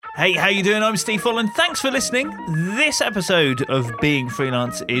Hey, how you doing? I'm Steve Follen. Thanks for listening. This episode of Being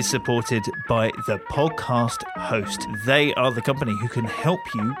Freelance is supported by The Podcast Host. They are the company who can help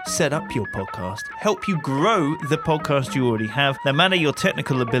you set up your podcast, help you grow the podcast you already have. No matter your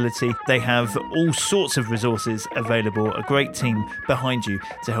technical ability, they have all sorts of resources available, a great team behind you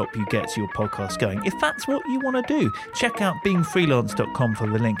to help you get your podcast going. If that's what you want to do, check out beingfreelance.com for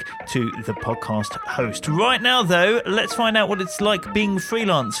the link to The Podcast Host. Right now, though, let's find out what it's like being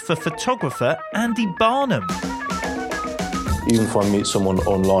freelance for photographer Andy Barnum. Even if I meet someone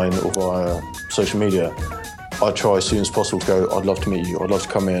online or via social media, I try as soon as possible to go, I'd love to meet you, I'd love to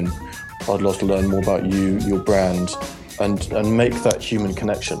come in, I'd love to learn more about you, your brand, and make that human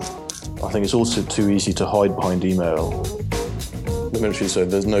connection. I think it's also too easy to hide behind email. The military said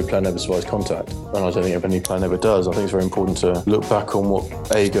there's no plan ever survives contact, and I don't think any plan ever does. I think it's very important to look back on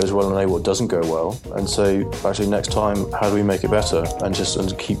what A goes well and A what doesn't go well, and say, actually, next time, how do we make it better? And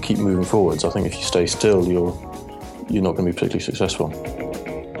keep moving forwards. I think if you stay still, you're not going to be particularly successful.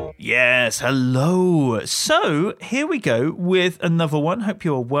 Yes, hello. So here we go with another one. Hope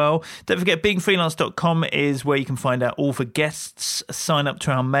you're well. Don't forget, beingfreelance.com is where you can find out all the guests, sign up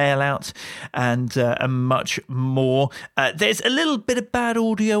to our mail out, and much more. There's a little bit of bad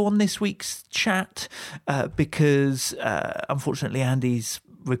audio on this week's chat because unfortunately Andy's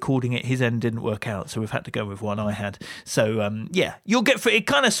recording it, his end didn't work out, so we've had to go with one I had. So yeah, you'll get it.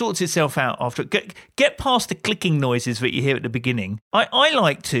 Kind of sorts itself out after. Get past the clicking noises that you hear at the beginning. I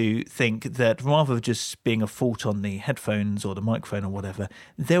like to think that rather than just being a fault on the headphones or the microphone or whatever,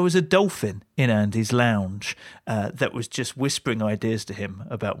 there was a dolphin in Andy's lounge that was just whispering ideas to him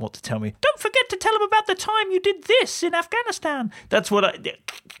about what to tell me. Don't forget to tell him about the time you did this in Afghanistan. That's what I.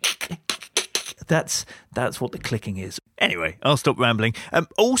 That's what the clicking is. Anyway, I'll stop rambling.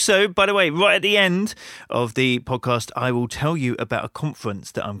 Also, by the way, right at the end of the podcast, I will tell you about a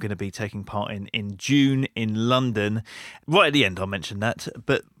conference that I'm going to be taking part in June in London. Right at the end, I'll mention that.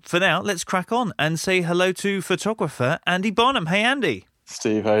 But for now, let's crack on and say hello to photographer Andy Barnum. Hey, Andy.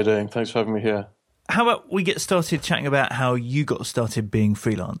 Steve, how you doing? Thanks for having me here. How about we get started chatting about how you got started being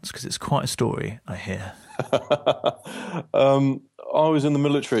freelance? Because it's quite a story, I hear. I was in the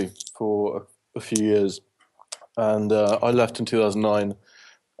military for a few years, and I left in 2009,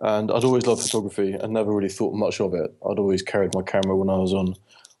 and I'd always loved photography and never really thought much of it. I'd always carried my camera when I was on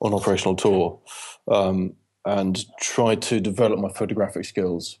operational tour, and tried to develop my photographic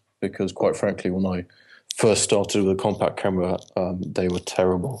skills, because quite frankly, when I first started with a compact camera, they were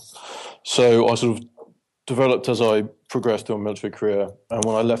terrible. So I sort of developed as I progressed through my military career, and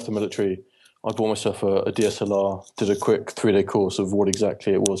when I left the military, I bought myself a DSLR, did a quick 3-day course of what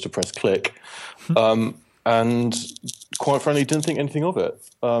exactly it was to press click, and quite frankly, didn't think anything of it.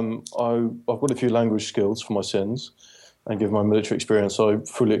 I've got a few language skills for my sins, and given my military experience, I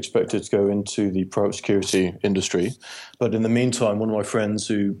fully expected to go into the private security industry. But in the meantime, one of my friends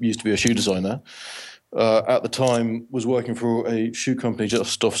who used to be a shoe designer, at the time was working for a shoe company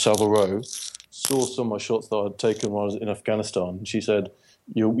just off Savile Row, saw some of my shots that I'd taken when I was in Afghanistan, and she said,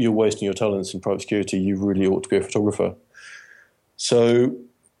 You're wasting your talents in private security. You really ought to be a photographer. So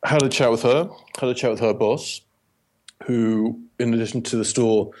had a chat with her boss, who, in addition to the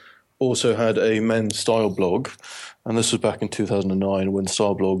store, also had a men's style blog. And this was back in 2009 when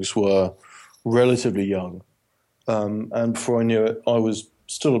style blogs were relatively young. And before I knew it, I was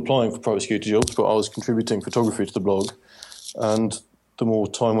still applying for private security jobs, but I was contributing photography to the blog. And the more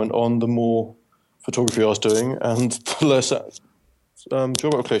time went on, the more photography I was doing, and the less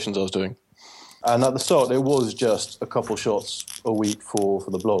job applications I was doing. And at the start, it was just a couple shots a week for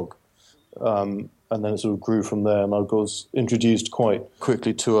the blog. And then it sort of grew from there, and I was introduced quite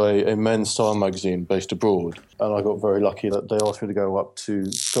quickly to a men's style magazine based abroad. And I got very lucky that they asked me to go up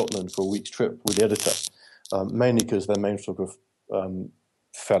to Scotland for a week's trip with the editor, mainly because their main photographer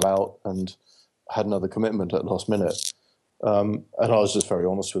fell out and had another commitment at the last minute. And I was just very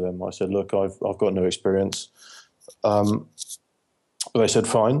honest with them. I said, look, I've got no experience. They said,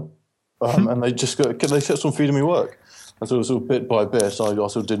 fine. And they kept on feeding me work. And so sort of bit by bit, I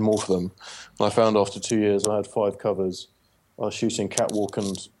sort of did more for them. And I found after 2 years, I had 5 covers. I was shooting catwalk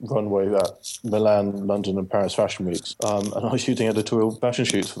and runway at Milan, London, and Paris fashion weeks. And I was shooting editorial fashion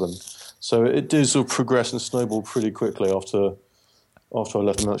shoots for them. So it did sort of progress and snowball pretty quickly after I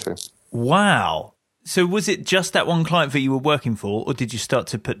left the military. Wow. So was it just that one client that you were working for, or did you start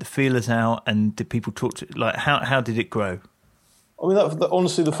to put the feelers out, and did people talk to, like, how did it grow? I mean,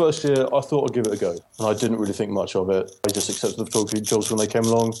 honestly, the first year, I thought I'd give it a go, and I didn't really think much of it. I just accepted the photography jobs when they came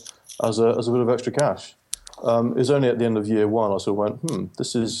along as a bit of extra cash. It was only at the end of year 1 I sort of went,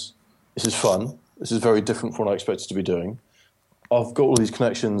 this is fun. This is very different from what I expected to be doing. I've got all these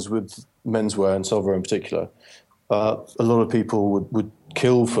connections with menswear and Salvador in particular. A lot of people would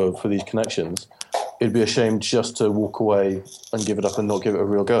kill for these connections. It'd be a shame just to walk away and give it up and not give it a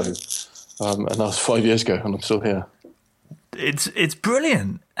real go. And that was 5 years ago, and I'm still here. It's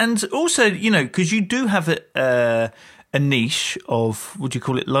brilliant. And also, because you do have a niche of, would you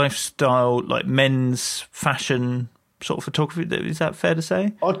call it lifestyle, like men's fashion sort of photography? Is that fair to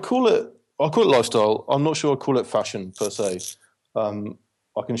say? I'd call it lifestyle. I'm not sure I'd call it fashion per se.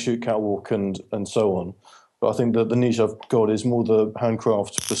 I can shoot catwalk and so on. But I think that the niche I've got is more the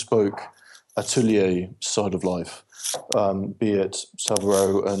handcraft, bespoke, atelier side of life, be it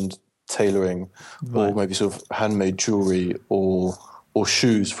Savaro and tailoring, or maybe sort of handmade jewellery or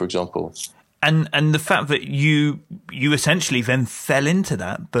shoes, for example. And the fact that you essentially then fell into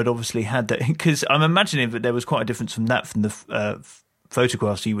that, but obviously had that, because I'm imagining that there was quite a difference from the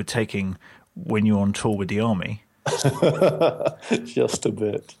photographs you were taking when you were on tour with the army. Just a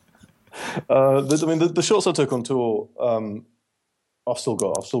bit. The shots I took on tour, I've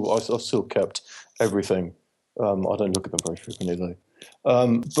still kept everything. I don't look at them very frequently though.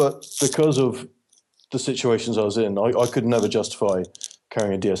 But because of the situations I was in, I could never justify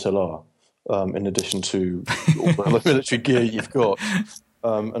carrying a DSLR in addition to all the military gear you've got.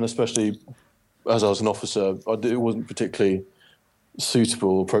 And especially as I was an officer, it wasn't particularly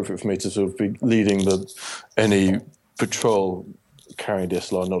suitable or appropriate for me to sort of be leading any patrol carrying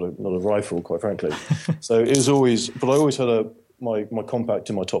DSLR, not a rifle, quite frankly. So it was always, but I always had my compact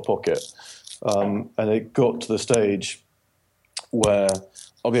in my top pocket, and it got to the stage where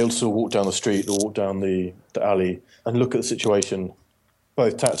I'll be able to sort of walk down the street or walk down the alley and look at the situation,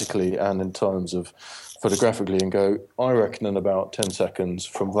 both tactically and in terms of photographically, and go, I reckon in about 10 seconds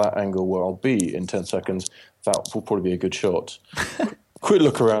from that angle where I'll be in 10 seconds, that will probably be a good shot. Quick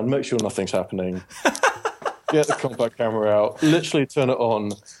look around, make sure nothing's happening. Get the compact camera out, literally turn it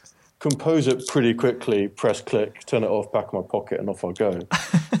on, compose it pretty quickly, press click, turn it off, back in my pocket, and off I go.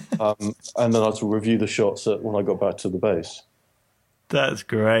 And then I'd review the shots when I got back to the base. That's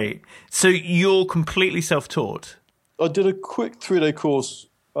great. So you're completely self-taught? I did a quick 3-day course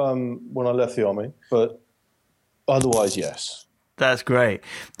when I left the army, but otherwise, yes. That's great.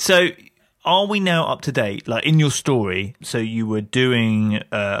 So are we now up to date? Like in your story, so you were doing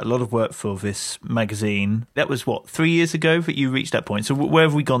a lot of work for this magazine. That was, 3 years ago that you reached that point? So where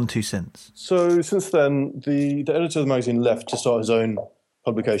have we gone to since? So since then, the editor of the magazine left to start his own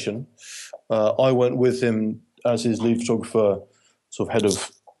publication. I went with him as his lead photographer, sort of head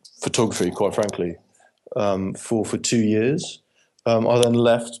of photography, quite frankly, for 2 years. I then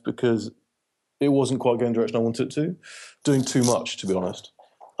left because it wasn't quite going the direction I wanted it to, doing too much, to be honest.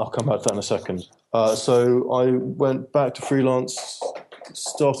 I'll come back to that in a second. So I went back to freelance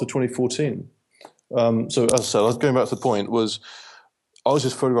start of 2014. So as I said, I was going back to the point I was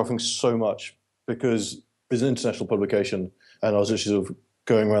just photographing so much because it's an international publication and I was actually sort of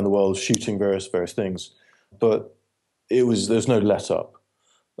going around the world shooting various things. But there's no let up.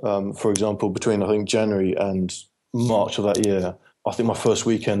 For example, between I think January and March of that year, I think my first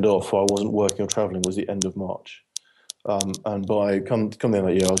weekend off where I wasn't working or traveling was the end of March. And by come the end of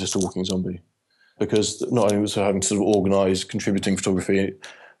that year, I was just a walking zombie because not only was I having to sort of organise contributing photography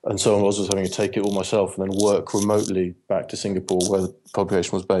and so on, I was also having to take it all myself and then work remotely back to Singapore where the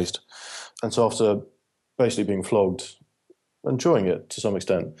publication was based. And so after basically being flogged, enjoying it to some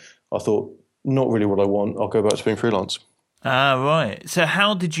extent, I thought, not really what I want, I'll go back to being freelance. Ah, right. So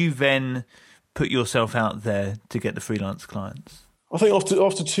how did you then put yourself out there to get the freelance clients? I think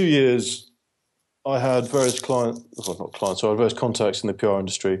after 2 years, I had various various contacts in the PR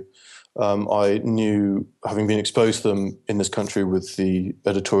industry. I knew, having been exposed to them in this country with the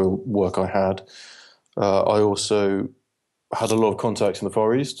editorial work I had, I also had a lot of contacts in the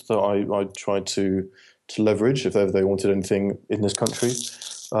Far East that I tried to leverage if ever they wanted anything in this country.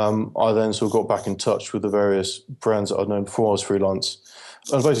 I then sort of got back in touch with the various brands that I'd known before I was freelance.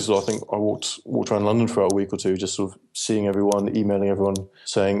 And basically, I think I walked around London for a week or two, just sort of seeing everyone, emailing everyone,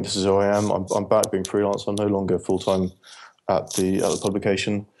 saying, this is who I am, I'm back being freelance, I'm no longer full-time at the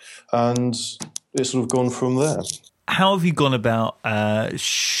publication. And it's sort of gone from there. How have you gone about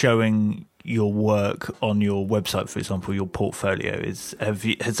showing your work on your website, for example, your portfolio? Has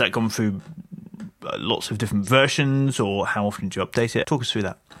that gone through lots of different versions, or how often do you update it? Talk us through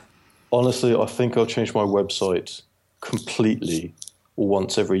that. Honestly, I think I'll change my website completely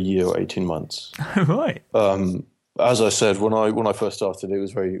once every year or 18 months. Right. As I said, when I first started, it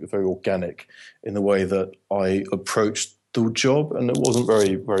was very, very organic in the way that I approached the job, and it wasn't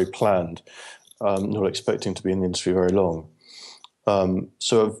very, very planned, not expecting to be in the industry very long.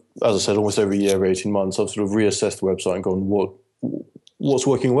 So, as I said, almost every year, every 18 months, I've sort of reassessed the website and gone, what what's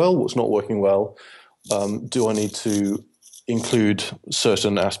working well, what's not working well. Do I need to include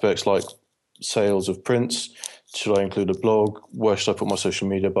certain aspects like sales of prints? Should I include a blog? Where should I put my social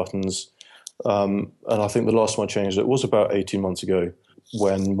media buttons? And I think the last time I changed it was about 18 months ago,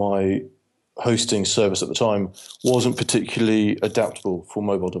 when my hosting service at the time wasn't particularly adaptable for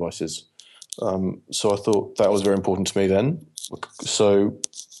mobile devices. So I thought that was very important to me then. So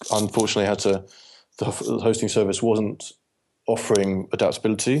unfortunately, the hosting service wasn't offering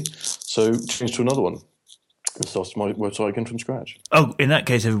adaptability, so changed to another one. And started my website again from scratch. Oh, in that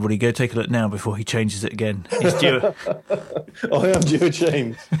case, everybody go take a look now before he changes it again. He's due. I am due a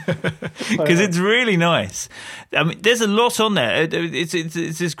change. Because it's really nice. I mean, there's a lot on there. It's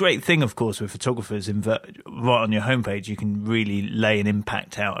this great thing, of course, with photographers, in that right on your homepage, you can really lay an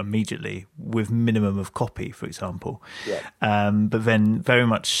impact out immediately with minimum of copy, for example. Yeah. But then very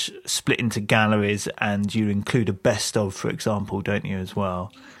much split into galleries, and you include a best of, for example, don't you, as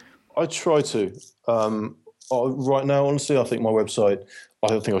well? I try to. Right now, honestly, I think my website, I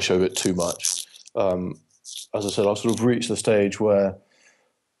don't think I show it too much. As I said, I've sort of reached the stage where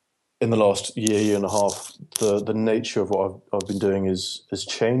in the last year and a half, the nature of what I've been doing has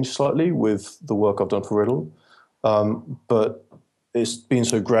changed slightly with the work I've done for Riddle. But it's been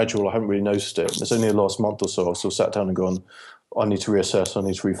so gradual, I haven't really noticed it. It's only the last month or so I've sort of sat down and gone, I need to reassess, I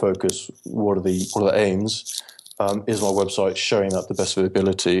need to refocus. What are the aims? Is my website showing that the best of its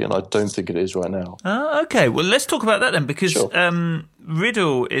ability? And I don't think it is right now. Okay, well, let's talk about that then, because Sure.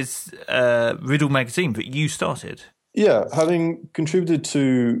 Riddle is Riddle magazine that you started. Yeah, having contributed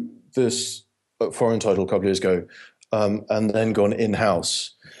to this foreign title a couple of years ago, and then gone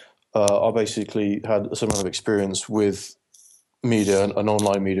in-house, I basically had a similar amount of experience with media and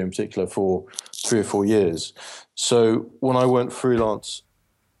online media in particular for 3 or 4 years. So when I went freelance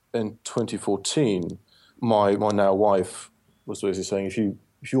in 2014, my now wife was basically saying,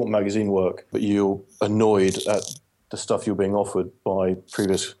 if you want magazine work, but you're annoyed at the stuff you're being offered by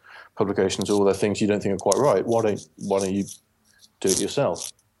previous publications, or the things you don't think are quite right, why don't you do it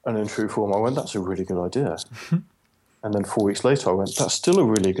yourself? And in true form, I went, that's a really good idea. And then 4 weeks later, I went, that's still a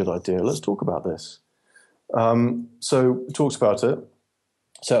really good idea. Let's talk about this. So we talked about it,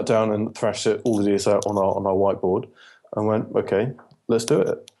 sat down and thrashed it, all the ideas out on our whiteboard, and went, okay, let's do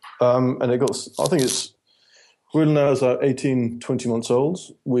it. And it got, I think it's, Riddle now is 18, 20 months old.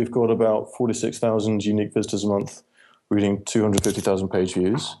 We've got about 46,000 unique visitors a month, reading 250,000 page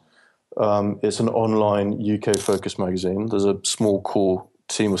views. It's an online UK-focused magazine. There's a small core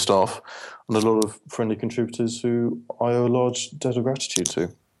team of staff and a lot of friendly contributors who I owe a large debt of gratitude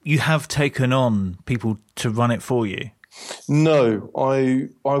to. You have taken on people to run it for you? No,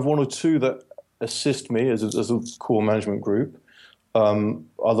 I've one or two that assist me as a core management group.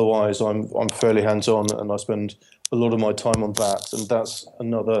 Otherwise, I'm fairly hands-on, and I spend a lot of my time on that. And that's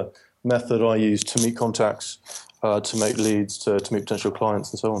another method I use to meet contacts, to make leads, to meet potential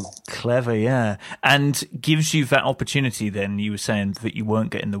clients, and so on. Clever, yeah. And gives you that opportunity then, you were saying, that you weren't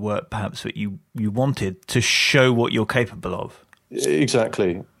getting the work perhaps that you wanted, to show what you're capable of.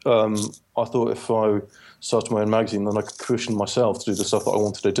 Exactly. I thought if I started my own magazine, then I could cushion myself to do the stuff that I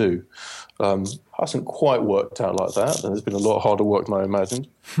wanted to do. Hasn't quite worked out like that, and it's been a lot harder work than I imagined.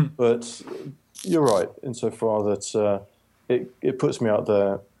 But you're right, insofar that it puts me out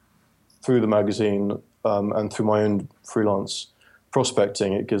there through the magazine and through my own freelance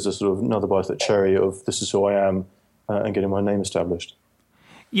prospecting. It gives a sort of another bite at the cherry of this is who I am, and getting my name established.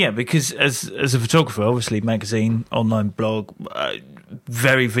 Yeah, because as a photographer, obviously magazine, online blog,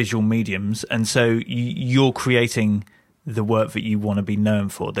 very visual mediums, and so you're creating the work that you want to be known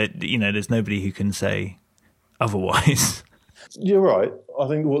for. That, there's nobody who can say otherwise. You're right. I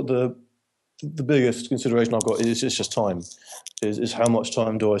think what the biggest consideration I've got is it's just time. Is how much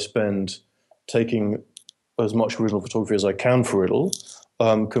time do I spend taking as much original photography as I can for Riddle,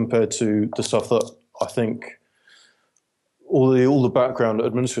 compared to the stuff that I think all the background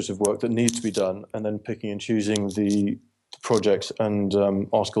administrative work that needs to be done, and then picking and choosing the projects and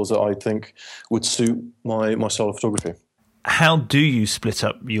articles that I think would suit my style of photography. How do you split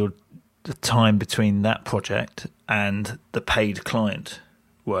up the time between that project and the paid client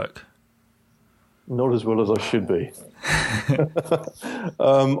work? Not as well as I should be.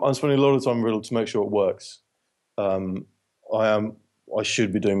 I'm spending a lot of time in Riddle to make sure it works. I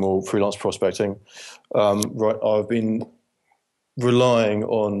should be doing more freelance prospecting. Right, I've been relying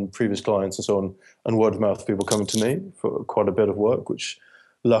on previous clients and so on, and word of mouth people coming to me for quite a bit of work, which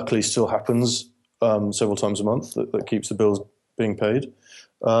luckily still happens several times a month, that keeps the bills being paid.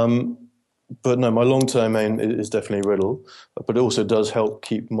 But no, my long-term aim is definitely Riddle, but it also does help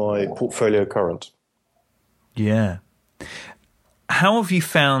keep my portfolio current. Yeah. How have you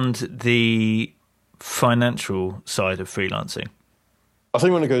found the financial side of freelancing? I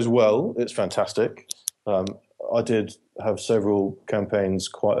think when it goes well, it's fantastic. I did have several campaigns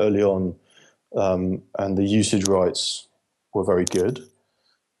quite early on, and the usage rights were very good.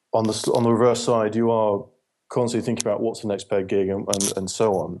 On the reverse side, you are constantly thinking about what's the next paid gig and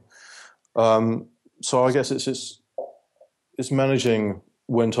so on. So I guess it's managing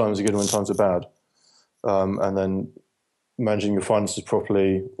when times are good and when times are bad, and then managing your finances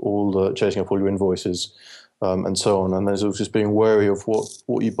properly, chasing up all your invoices, and so on. And there's also just being wary of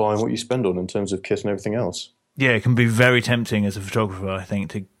what you buy and what you spend on in terms of kit and everything else. Yeah, it can be very tempting as a photographer, I think,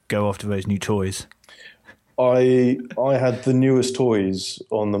 to go after those new toys. I had the newest toys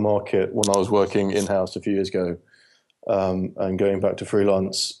on the market when I was working in-house a few years ago, and going back to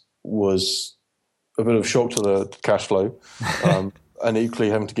freelance was a bit of a shock to the cash flow, and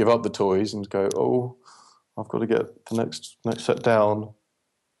equally having to give up the toys and go, oh, I've got to get the next set down,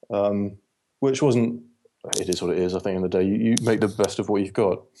 which wasn't. It is what it is. I think in the day you make the best of what you've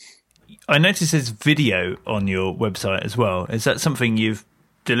got. I noticed there's video on your website as well. Is that something you've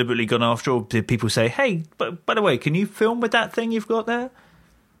deliberately gone after, or did people say, hey, but by the way, can you film with that thing you've got there?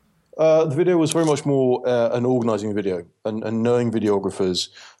 The video was very much more an organising video and knowing videographers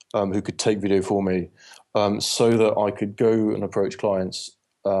who could take video for me, so that I could go and approach clients,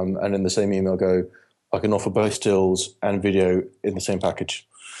 and in the same email go, I can offer both stills and video in the same package,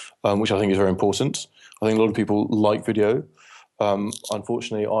 which I think is very important. I think a lot of people like video.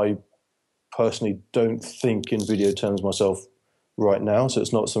 Unfortunately, I personally don't think in video terms myself right now, so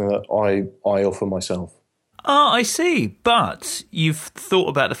it's not something that I offer myself. I see. But you've thought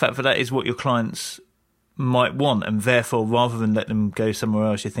about the fact that is what your clients might want, and therefore, rather than let them go somewhere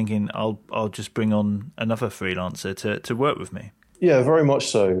else, you're thinking, I'll just bring on another freelancer to work with me. Yeah, very much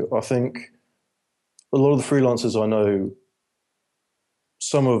so. I think a lot of the freelancers I know,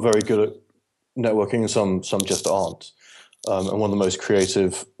 some are very good at networking and some just aren't. And one of the most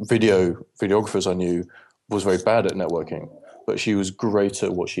creative videographers I knew was very bad at networking, but she was great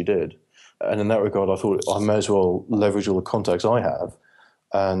at what she did. And in that regard, I thought I may as well leverage all the contacts I have,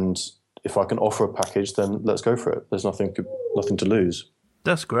 and if I can offer a package, then let's go for it. There's nothing to lose.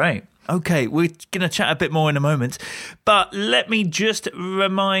 That's great. Okay, we're going to chat a bit more in a moment, but let me just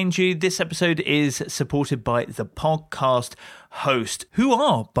remind you, this episode is supported by The Podcast Host, who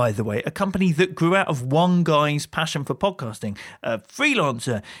are, by the way, a company that grew out of one guy's passion for podcasting, a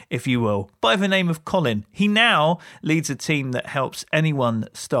freelancer, if you will, by the name of Colin. He now leads a team that helps anyone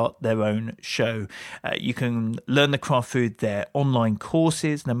start their own show. You can learn the craft through their online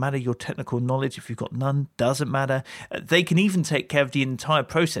courses, no matter your technical knowledge. If you've got none, doesn't matter. They can even take care of the entire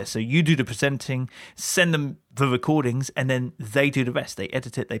process. So you do the presenting, send them the recordings, and then they do the rest. They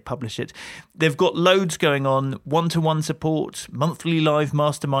edit it, they publish it. They've got loads going on, one-to-one support, monthly live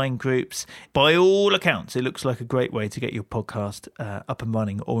mastermind groups. By all accounts, it looks like a great way to get your podcast up and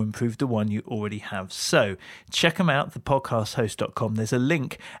running or improve the one you already have. So check them out, thepodcasthost.com. There's a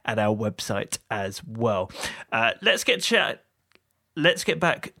link at our website as well. Let's get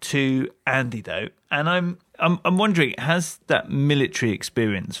back to Andy though, and I'm wondering, has that military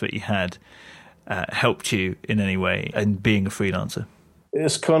experience that you had helped you in any way in being a freelancer?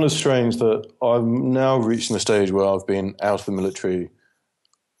 It's kind of strange that I'm now reaching the stage where I've been out of the military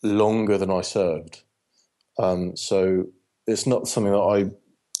longer than I served. So it's not something that I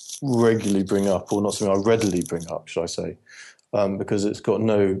regularly bring up, or not something I readily bring up, should I say, because it's got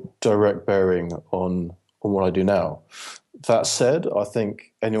no direct bearing on what I do now. That said, I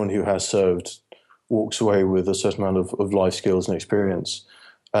think anyone who has served walks away with a certain amount of life skills and experience.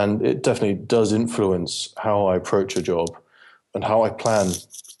 And it definitely does influence how I approach a job and how I plan,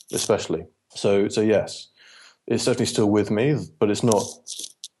 especially. So yes, it's definitely still with me, but it's not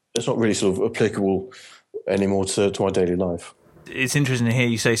really sort of applicable anymore to my daily life. It's interesting to hear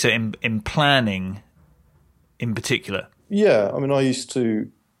you say so in planning in particular. Yeah, I mean, I used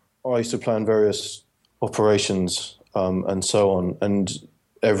to plan various operations and so on, and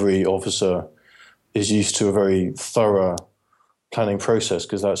every officer is used to a very thorough planning process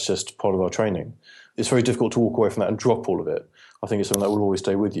because that's just part of our training. It's very difficult to walk away from that and drop all of it. I think it's something that will always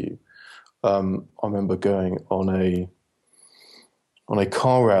stay with you. I remember going on a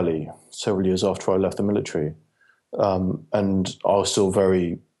car rally several years after I left the military, and I was still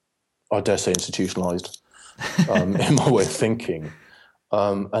very, I dare say, institutionalized in my way of thinking.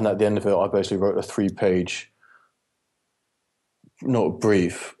 And at the end of it, I basically wrote a 3-page, not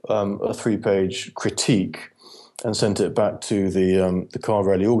brief, a 3-page critique, and sent it back to the car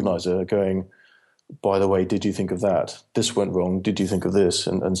rally organizer going, by the way, did you think of that? This went wrong. Did you think of this?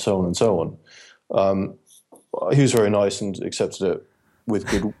 And so on and so on. He was very nice and accepted it with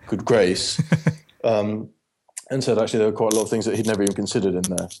good grace, and said actually there were quite a lot of things that he'd never even considered in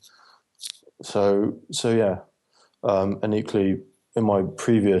there. So yeah, and equally in my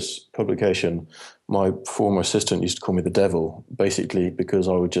previous publication, my former assistant used to call me the devil, basically because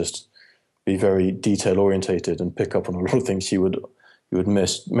I would just be very detail orientated and pick up on a lot of things you would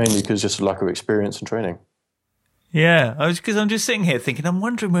miss, mainly because just a lack of experience and training. Yeah, because I'm just sitting here thinking, I'm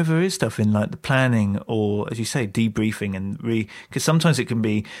wondering whether there is stuff in like the planning or, as you say, debriefing and because sometimes it can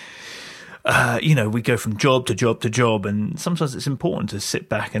be, we go from job to job to job, and sometimes it's important to sit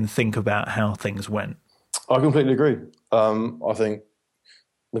back and think about how things went. I completely agree. I think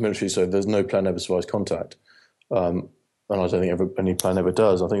the military, so there's no plan ever survives contact, and I don't think any plan ever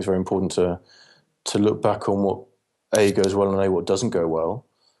does. I think it's very important to look back on what A goes well and what doesn't go well.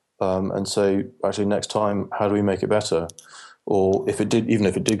 And say, actually, next time, how do we make it better? Or even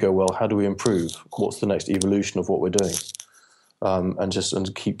if it did go well, how do we improve? What's the next evolution of what we're doing?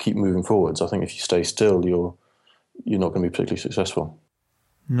 And keep moving forwards. I think if you stay still, you're not going to be particularly successful.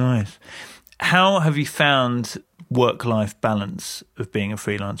 Nice. How have you found work-life balance of being a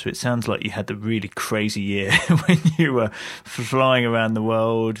freelancer? It sounds like you had the really crazy year when you were flying around the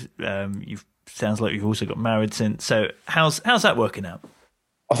world. Sounds like you've also got married since. So how's that working out?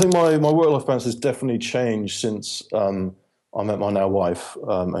 I think my work-life balance has definitely changed since I met my now wife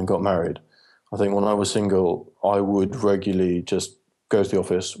and got married. I think when I was single, I would regularly just go to the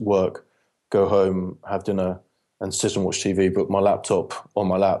office, work, go home, have dinner, and sit and watch TV, but my laptop on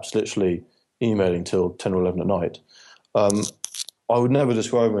my laps, literally emailing till 10 or 11 at night. I would never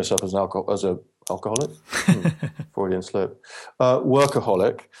describe myself as an alcoholic. Freudian slip.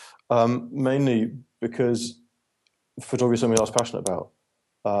 Workaholic, mainly because photography is something I was passionate about.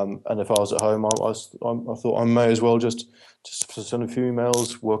 And if I was at home, I thought I may as well just send a few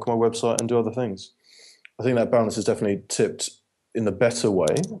emails, work on my website, and do other things. I think that balance is definitely tipped in the better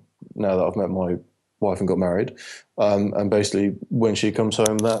way now that I've met my wife and got married. And basically, when she comes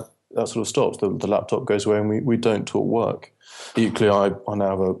home, that sort of stops. The laptop goes away, and we don't talk work. Equally, I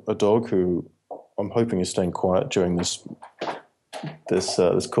now have a dog who I'm hoping is staying quiet during this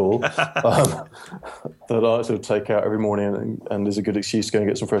call, that I sort of take out every morning and is a good excuse to go and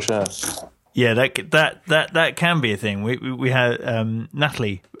get some fresh air. Yeah, that can be a thing. We had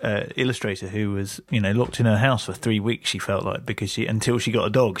Natalie, illustrator, who was locked in her house for 3 weeks. She felt like because until she got a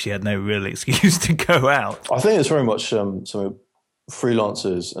dog, she had no real excuse to go out. I think it's very much some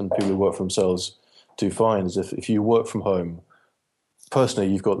freelancers and people who work for themselves do find is if you work from home.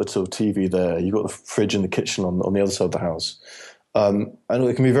 Personally, you've got the sort of TV there, you've got the fridge in the kitchen on the other side of the house. And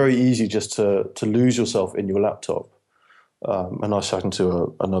it can be very easy just to lose yourself in your laptop. And I was chatting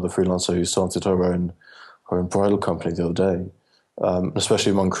to another freelancer who started her own bridal company the other day.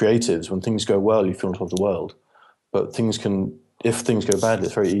 Especially among creatives, when things go well, you feel on top of the world. But if things go badly,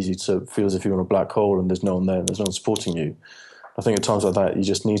 it's very easy to feel as if you're in a black hole and there's no one there, and there's no one supporting you. I think at times like that, you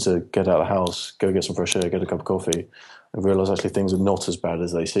just need to get out of the house, go get some fresh air, get a cup of coffee, and realise actually things are not as bad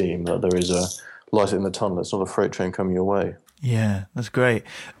as they seem, that there is a light in the tunnel. It's not a freight train coming your way. Yeah, that's great.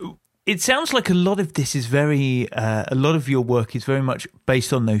 It sounds like a lot of this is a lot of your work is very much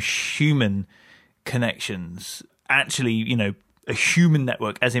based on those human connections. Actually, a human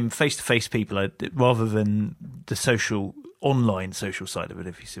network, as in face-to-face people, rather than the online social side of it,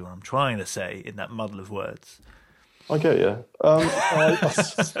 if you see what I'm trying to say in that muddle of words. I get you.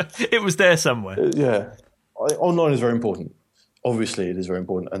 It was there somewhere. Yeah. Online is very important. Obviously, it is very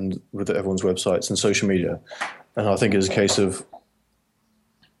important, and with everyone's websites and social media. And I think it's a case of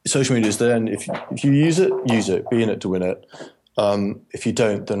social media is there, and if you use it, be in it to win it. If you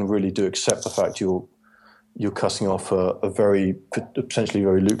don't, then really do accept the fact you're cutting off a potentially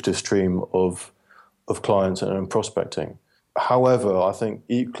very lucrative stream of clients and prospecting. However, I think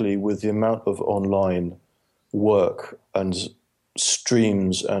equally with the amount of online work and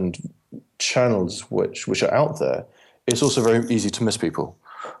streams and channels which are out there, it's also very easy to miss people.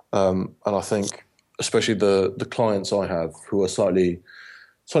 And I think especially the clients I have who are slightly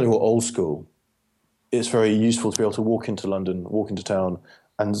more old school, it's very useful to be able to walk into London, walk into town,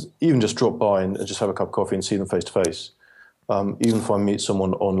 and even just drop by and just have a cup of coffee and see them face to face. Even if I meet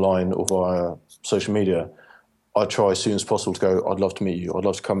someone online or via social media, I try as soon as possible to go, I'd love to meet you, I'd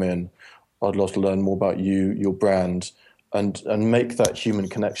love to come in, I'd love to learn more about you, your brand, and make that human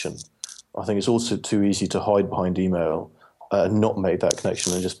connection. I think it's also too easy to hide behind email and not make that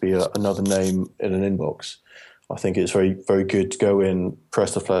connection and just be another name in an inbox. I think it's very, very good to go in,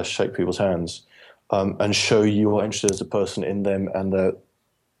 press the flesh, shake people's hands, and show you are interested as a person in them and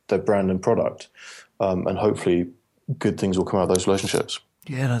their brand and product. And hopefully good things will come out of those relationships.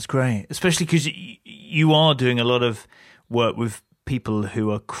 Yeah, that's great. Especially because you are doing a lot of work with people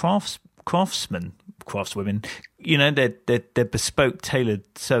who are craftswomen. They're bespoke,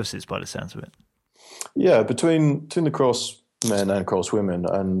 tailored services by the sounds of it. Yeah, between the craftsmen and craftswomen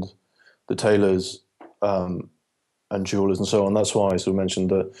and the tailors and jewelers and so on. That's why I sort of mentioned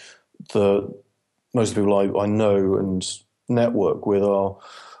that most of the people I know and network with are,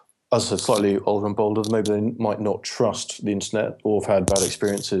 as I said, slightly older and bolder. Maybe they might not trust the internet or have had bad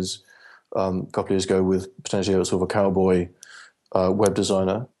experiences a couple of years ago with potentially a sort of a cowboy web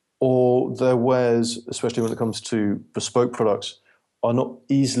designer, or their wares, especially when it comes to bespoke products, are not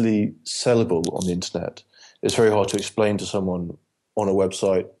easily sellable on the internet. It's very hard to explain to someone on a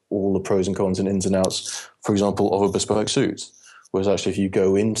website all the pros and cons and ins and outs, for example, of a bespoke suit. Whereas actually if you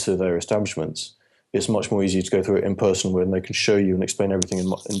go into their establishments, it's much more easy to go through it in person when they can show you and explain everything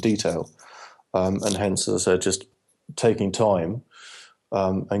in detail. And hence, as I said, just taking time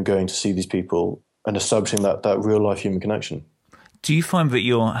and going to see these people and establishing that real-life human connection. Do you find that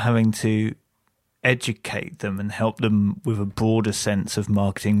you're having to educate them and help them with a broader sense of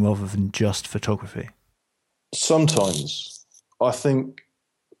marketing rather than just photography? Sometimes. I think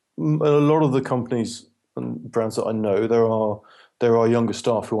a lot of the companies and brands that I know, there are younger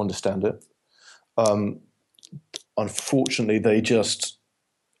staff who understand it. Unfortunately, they just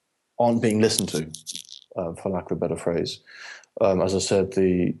aren't being listened to, for lack of a better phrase. As I said,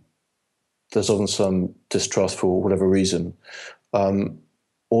 there's often some distrust for whatever reason,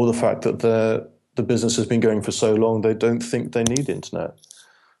 or the fact that the business has been going for so long, they don't think they need the internet.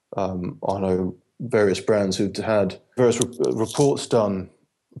 I know various brands who've had various reports done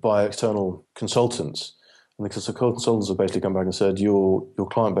by external consultants, and the consultants have basically come back and said your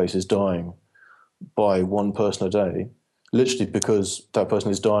client base is dying by one person a day, literally because that person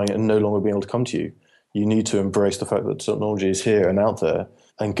is dying and no longer being able to come to you. You need to embrace the fact that technology is here and out there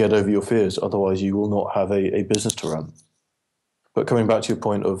and get over your fears. Otherwise, you will not have a business to run. But coming back to your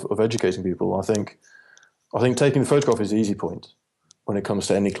point of educating people, I think taking the photograph is the easy point when it comes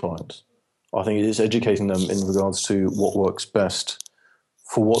to any client. I think it is educating them in regards to what works best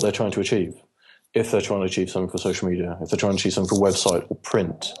for what they're trying to achieve. If they're trying to achieve something for social media, if they're trying to achieve something for website or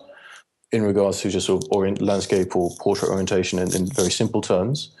print, in regards to just sort of landscape or portrait orientation in very simple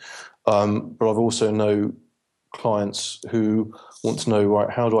terms. But I've also know clients who want to know, right,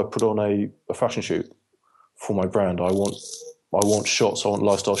 how do I put on a fashion shoot for my brand? I want shots, I want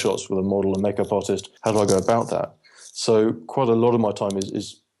lifestyle shots with a model and makeup artist. How do I go about that? So quite a lot of my time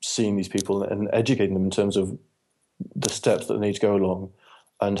is seeing these people and educating them in terms of the steps that they need to go along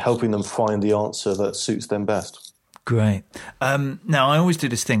and helping them find the answer that suits them best. Great. Now, I always do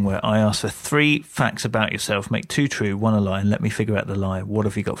this thing where I ask for 3 facts about yourself, make 2 true, 1 a lie, and let me figure out the lie. What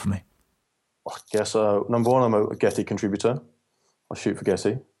have you got for me? I guess, number 1, I'm a Getty contributor. I shoot for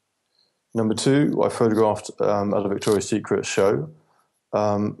Getty. Number 2, I photographed at a Victoria's Secret show.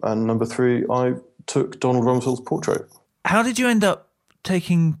 And number 3, I took Donald Rumsfeld's portrait. How did you end up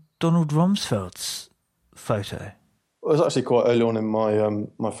taking Donald Rumsfeld's photo? It was actually quite early on in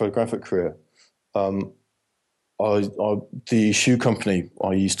my photographic career. The shoe company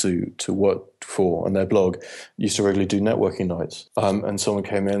I used to work for and their blog used to regularly do networking nights. And someone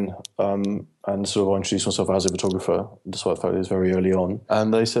came in and sort of I introduced myself as a photographer, despite the fact it was very early on.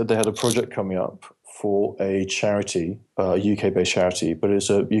 And they said they had a project coming up for a charity, a UK-based charity, but it's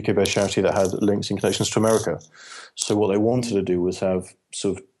a UK-based charity that had links and connections to America. So what they wanted to do was have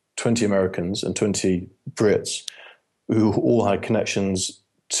sort of 20 Americans and 20 Brits who all had connections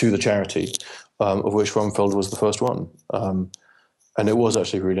to the charity, of which Rumsfeld was the first one. And it was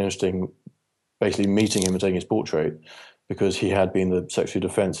actually really interesting basically meeting him and taking his portrait, because he had been the Secretary of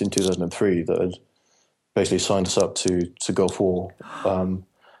Defense in 2003 that had basically signed us up to Gulf War.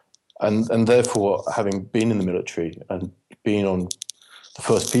 And therefore, having been in the military and being on the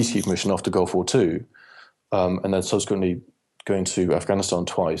first peacekeeping mission after Gulf War II, and then subsequently going to Afghanistan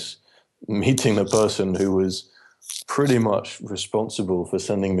twice, meeting the person who was pretty much responsible for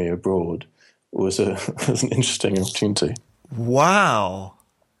sending me abroad was an interesting opportunity. Wow.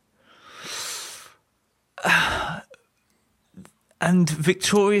 And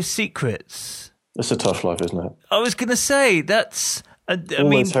Victoria's Secrets. It's a tough life, isn't it? I was going to say, that's... all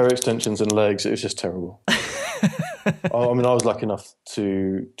those hair extensions and legs, it was just terrible. I mean, I was lucky enough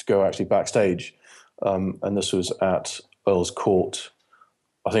to go actually backstage, and this was at Earl's Court.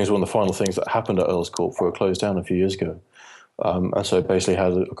 I think it was one of the final things that happened at Earl's Court before it closed down a few years ago. And so basically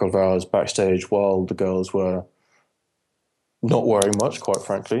had a couple of hours backstage while the girls were not wearing much, quite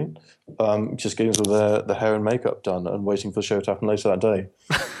frankly, just getting sort of their hair and makeup done and waiting for the show to happen later that day.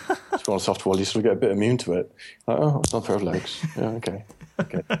 To be honest, after a while, you sort of get a bit immune to it. Like, oh, it's not a pair of legs. Yeah, okay.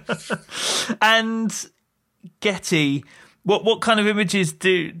 And Getty, What kind of images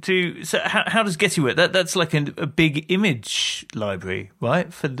do so how does Getty work? That's like a big image library,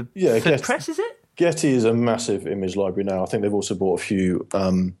 right? For the press, is it? Getty is a massive image library now. I think they've also bought a few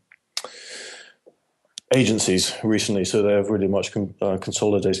agencies recently, so they're really much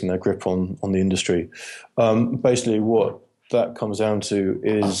consolidating their grip on the industry. Basically, what that comes down to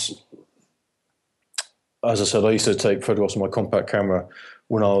is, as I said, I used to take photographs with my compact camera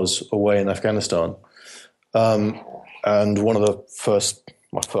when I was away in Afghanistan. And one of the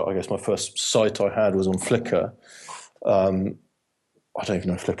my first site I had was on Flickr. I don't even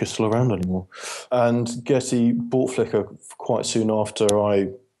know if Flickr's still around anymore. And Getty bought Flickr quite soon after I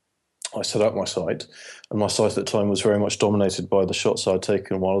set up my site. And my site at the time was very much dominated by the shots I'd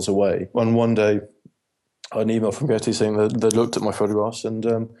taken while I was away. And one day, I had an email from Getty saying that they'd looked at my photographs and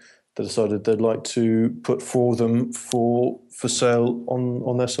they decided they'd like to put 4 of them for sale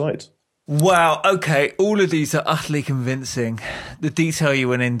on their site. Wow, okay, all of these are utterly convincing. The detail you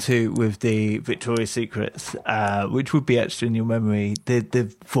went into with the Victoria's Secrets, which would be etched in your memory,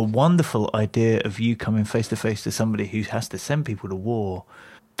 the wonderful idea of you coming face-to-face to somebody who has to send people to war,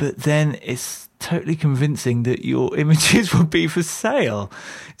 but then it's totally convincing that your images would be for sale.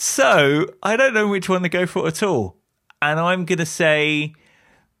 So, I don't know which one to go for at all. And I'm going to say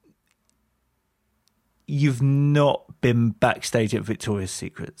you've not been backstage at Victoria's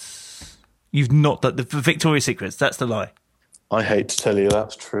Secrets. You've not done the Victoria's Secrets. That's the lie. I hate to tell you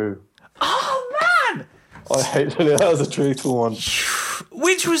that's true. Oh man! I hate to tell you that was a truthful one.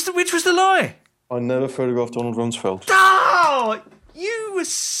 Which was the lie? I never photographed Donald Rumsfeld. Oh, you were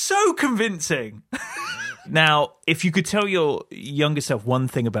so convincing. Now, if you could tell your younger self one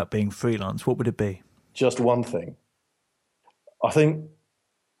thing about being freelance, what would it be? Just one thing. I think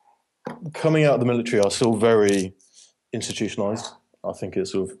coming out of the military, I was still very institutionalized. I think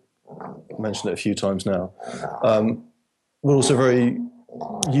it's sort of mentioned it a few times now. We're also very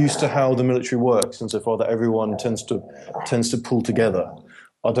used to how the military works, insofar that everyone tends to pull together.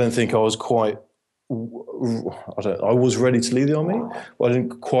 I don't think I was quite. I was ready to leave the army, but I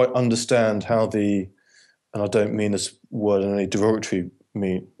didn't quite understand how and I don't mean this word in any derogatory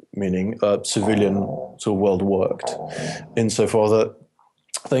meaning, civilian sort of world worked, insofar that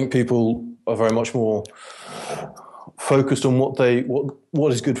I think people are very much more focused on what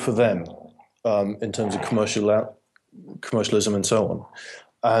is good for them in terms of commercialism and so on.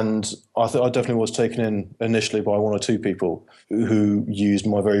 And I definitely was taken in initially by 1 or 2 people who used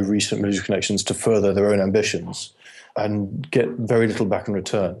my very recent military connections to further their own ambitions and get very little back in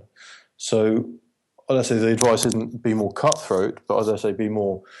return. So, as I say, the advice isn't be more cutthroat, but as I say, be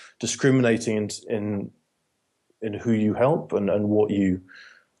more discriminating in who you help and what you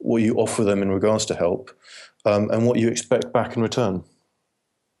offer them in regards to help, and what you expect back in return.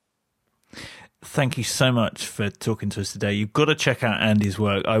 Thank you so much for talking to us today. You've got to check out Andy's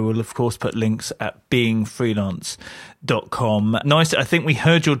work. I will, of course, put links at beingfreelance.com. Nice. I think we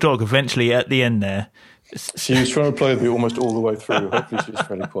heard your dog eventually at the end there. She was trying to play with you almost all the way through. Hopefully she was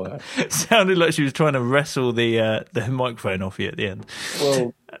fairly quiet. Sounded like she was trying to wrestle the microphone off you at the end.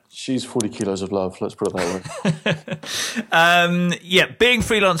 Well, she's 40 kilos of love, let's put it that way.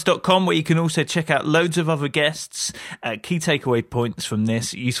 beingfreelance.com, where you can also check out loads of other guests, key takeaway points from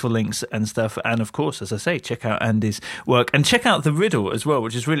this, useful links and stuff. And of course, as I say, check out Andy's work and check out the riddle as well,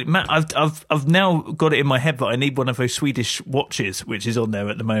 which is really, Matt, I've now got it in my head that I need one of those Swedish watches, which is on there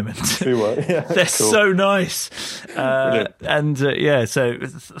at the moment. Yeah, they're cool. So nice. So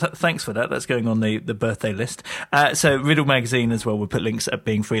thanks for that. That's going on the birthday list. So Riddle Magazine as well. We'll put links at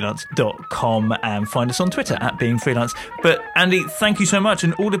beingfreelance.com and find us on Twitter at beingfreelance. But Andy, thank you so much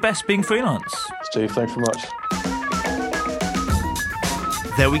and all the best being freelance. Steve, thanks very much.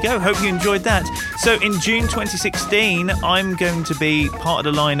 There we go. Hope you enjoyed that. So in June 2016, I'm going to be part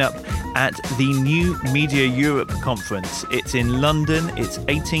of the lineup at the New Media Europe conference. It's in London. It's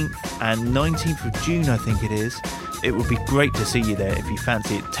 18th and 19th of June, I think it is. It would be great to see you there if you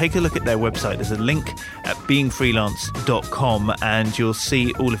fancy it. Take a look at their website. There's a link at beingfreelance.com and you'll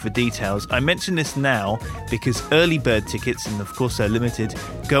see all of the details. I mention this now because early bird tickets, and of course they're limited,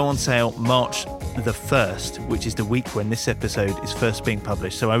 go on sale March the 1st, which is the week when this episode is first being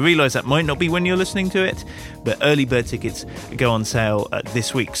published. So I realise that might not be when you're listening to it, but early bird tickets go on sale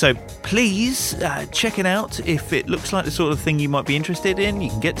this week. So please check it out. If it looks like the sort of thing you might be interested in, you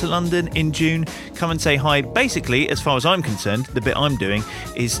can get to London in June, come and say hi. Basically, as far as I'm concerned, the bit I'm doing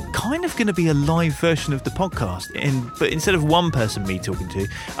is kind of going to be a live version of the podcast. But instead of one person me talking to,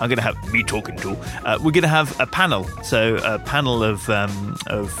 I'm going to have me talking to. We're going to have a panel. So a panel of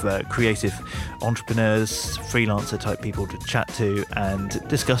creative entrepreneurs, freelancer type people to chat to and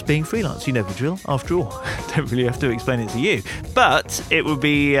discuss being freelance. You know the drill. After all, don't really have to explain it to you. But it would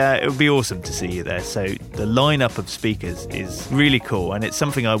be awesome to see you there. So the lineup of speakers is really cool, and it's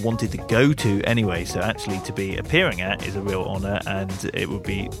something I wanted to go to anyway. So actually to be appearing at is a real honour, and it would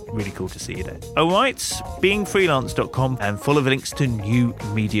be really cool to see you there. All right, beingfreelance.com, and full of links to New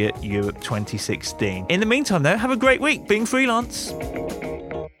Media Europe 2016. In the meantime, though, have a great week being freelance.